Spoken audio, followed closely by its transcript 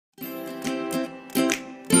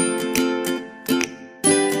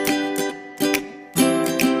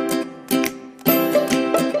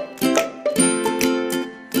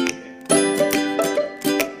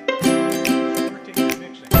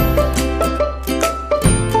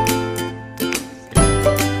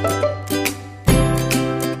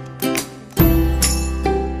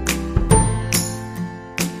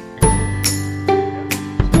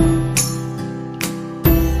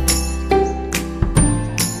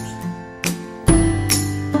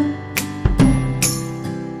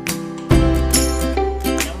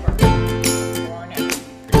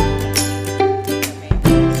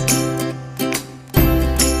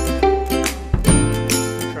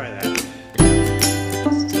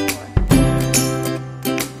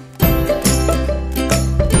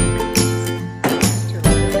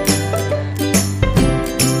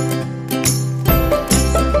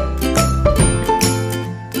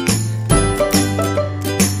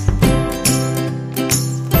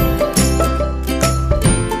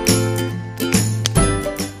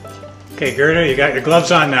Okay, Gerda, you got your gloves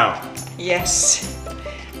on now. Yes,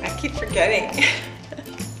 I keep forgetting.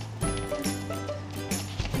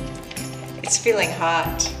 It's feeling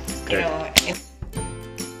hot, Good. you know.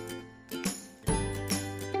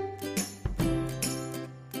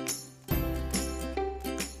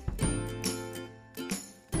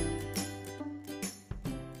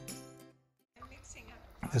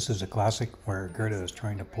 This is a classic where Gerda is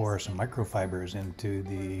trying to pour some microfibers into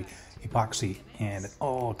the epoxy and it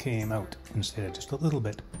all came out instead of just a little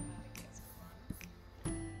bit.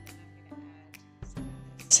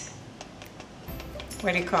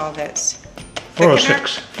 What do you call this?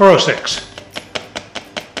 406. 406.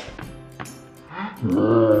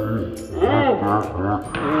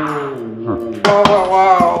 Whoa, whoa,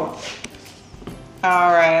 whoa.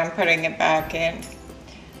 All right, I'm putting it back in.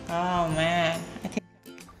 Oh man.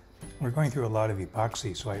 We're going through a lot of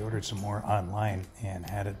epoxy, so I ordered some more online and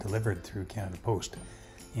had it delivered through Canada Post.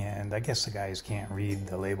 And I guess the guys can't read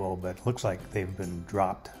the label, but it looks like they've been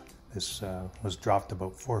dropped. This was dropped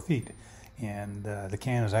about 4 feet. And the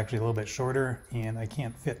can is actually a little bit shorter, and I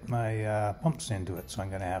can't fit my pumps into it, so I'm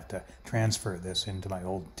going to have to transfer this into my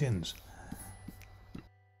old tins.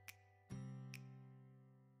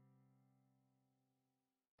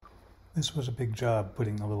 This was a big job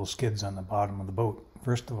putting the little skids on the bottom of the boat.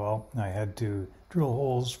 First of all, I had to drill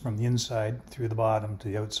holes from the inside through the bottom to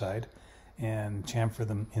the outside and chamfer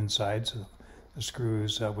them inside so the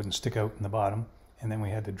screws wouldn't stick out in the bottom. And then we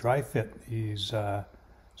had to dry fit these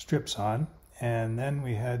strips on, and then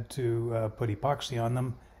we had to put epoxy on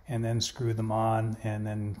them and then screw them on and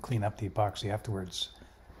then clean up the epoxy afterwards.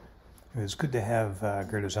 It was good to have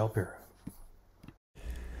Gerda's help here.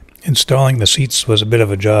 Installing the seats was a bit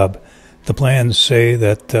of a job. The plans say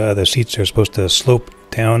that the seats are supposed to slope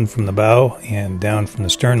down from the bow and down from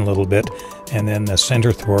the stern a little bit, and then the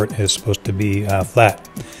center thwart is supposed to be flat.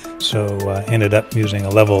 So ended up using a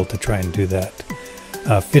level to try and do that.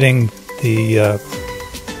 Fitting the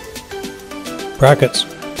brackets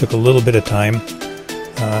took a little bit of time.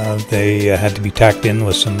 They had to be tacked in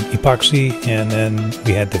with some epoxy, and then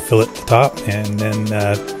we had to fill it the top and then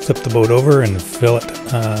flip the boat over and fill it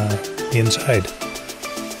the inside.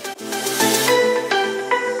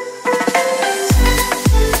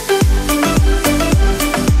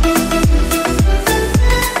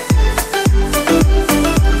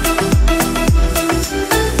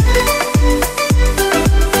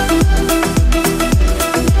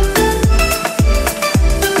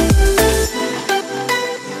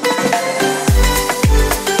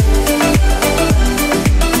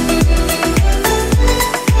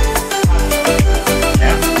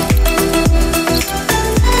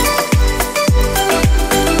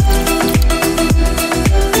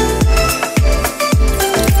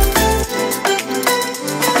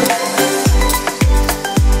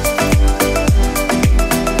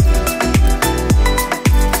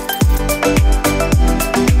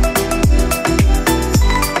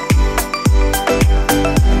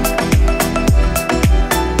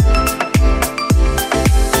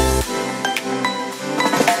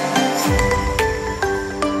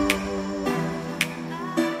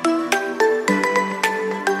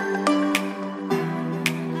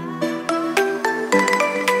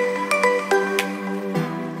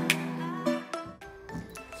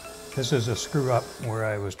 This is a screw up where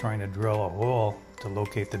I was trying to drill a hole to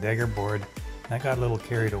locate the dagger board, and I got a little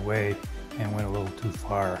carried away and went a little too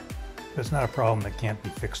far. But it's not a problem that can't be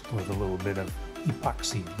fixed with a little bit of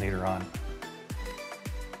epoxy later on.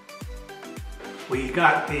 We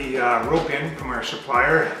got the rope in from our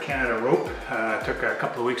supplier, Canada Rope. Took a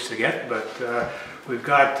couple of weeks to get, but we've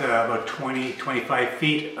got about 20-25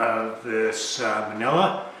 feet of this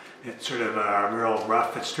manila. It's sort of real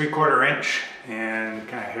rough. It's 3/4 inch and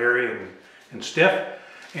kind of hairy and stiff.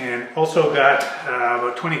 And also got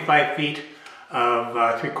about 25 feet of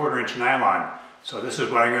 3/4 inch nylon. So this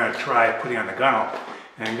is what I'm going to try putting on the gunnel.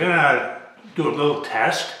 And I'm going to do a little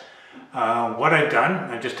test. What I've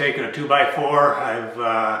done, I've just taken a 2x4, I've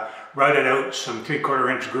routed out some 3/4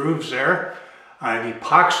 inch grooves there. I've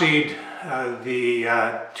epoxied the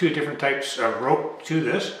two different types of rope to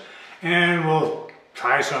this, and we'll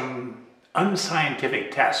try some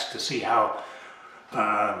unscientific tests to see how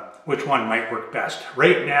which one might work best.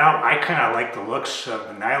 Right now, I kind of like the looks of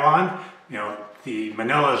the nylon. You know, the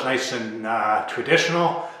manila is nice and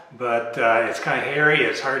traditional, but it's kind of hairy,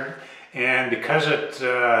 it's hard, and because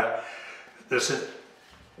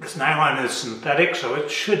this nylon is synthetic, so it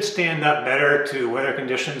should stand up better to weather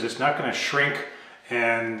conditions. It's not going to shrink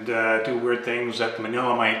and do weird things that the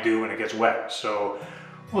manila might do when it gets wet. So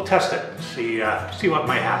we'll test it and see what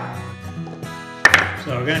might happen.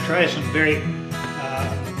 So we're going to try some very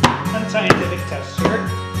scientific tests here.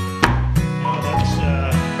 Now let's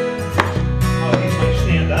how these might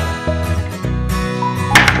stand up.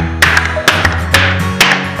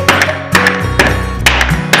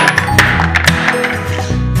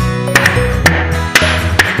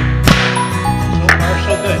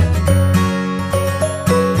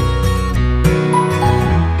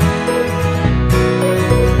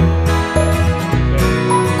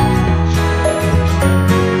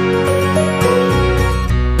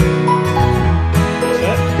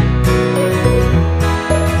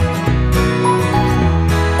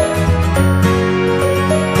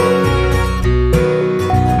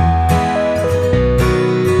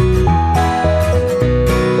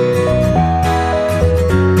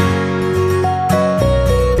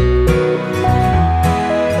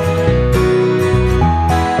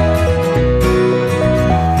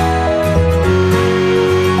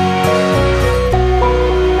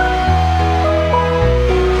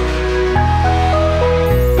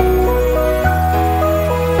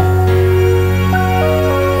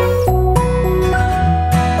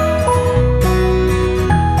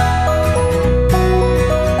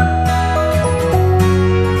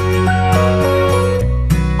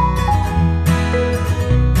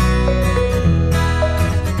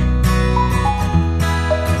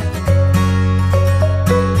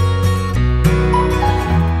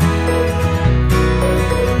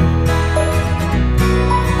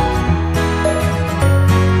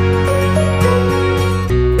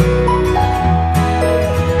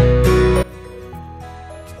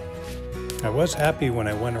 I was happy when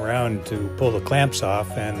I went around to pull the clamps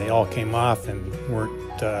off and they all came off and weren't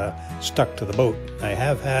stuck to the boat. I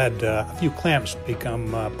have had a few clamps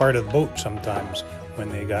become part of the boat sometimes when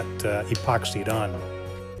they got epoxied on.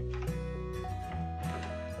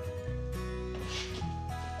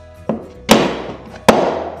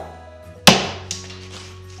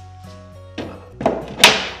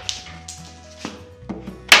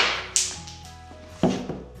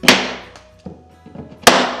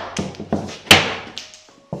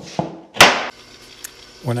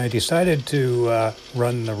 When I decided to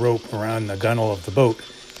run the rope around the gunnel of the boat,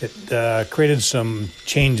 it created some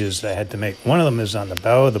changes that I had to make. One of them is on the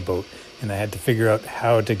bow of the boat, and I had to figure out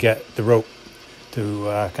how to get the rope to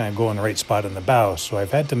kind of go in the right spot in the bow. So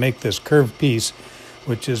I've had to make this curved piece,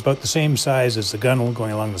 which is about the same size as the gunnel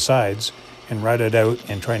going along the sides, and route it out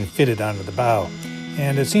and try and fit it onto the bow.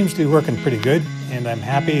 And it seems to be working pretty good, and I'm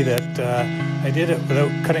happy that I did it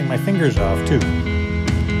without cutting my fingers off too.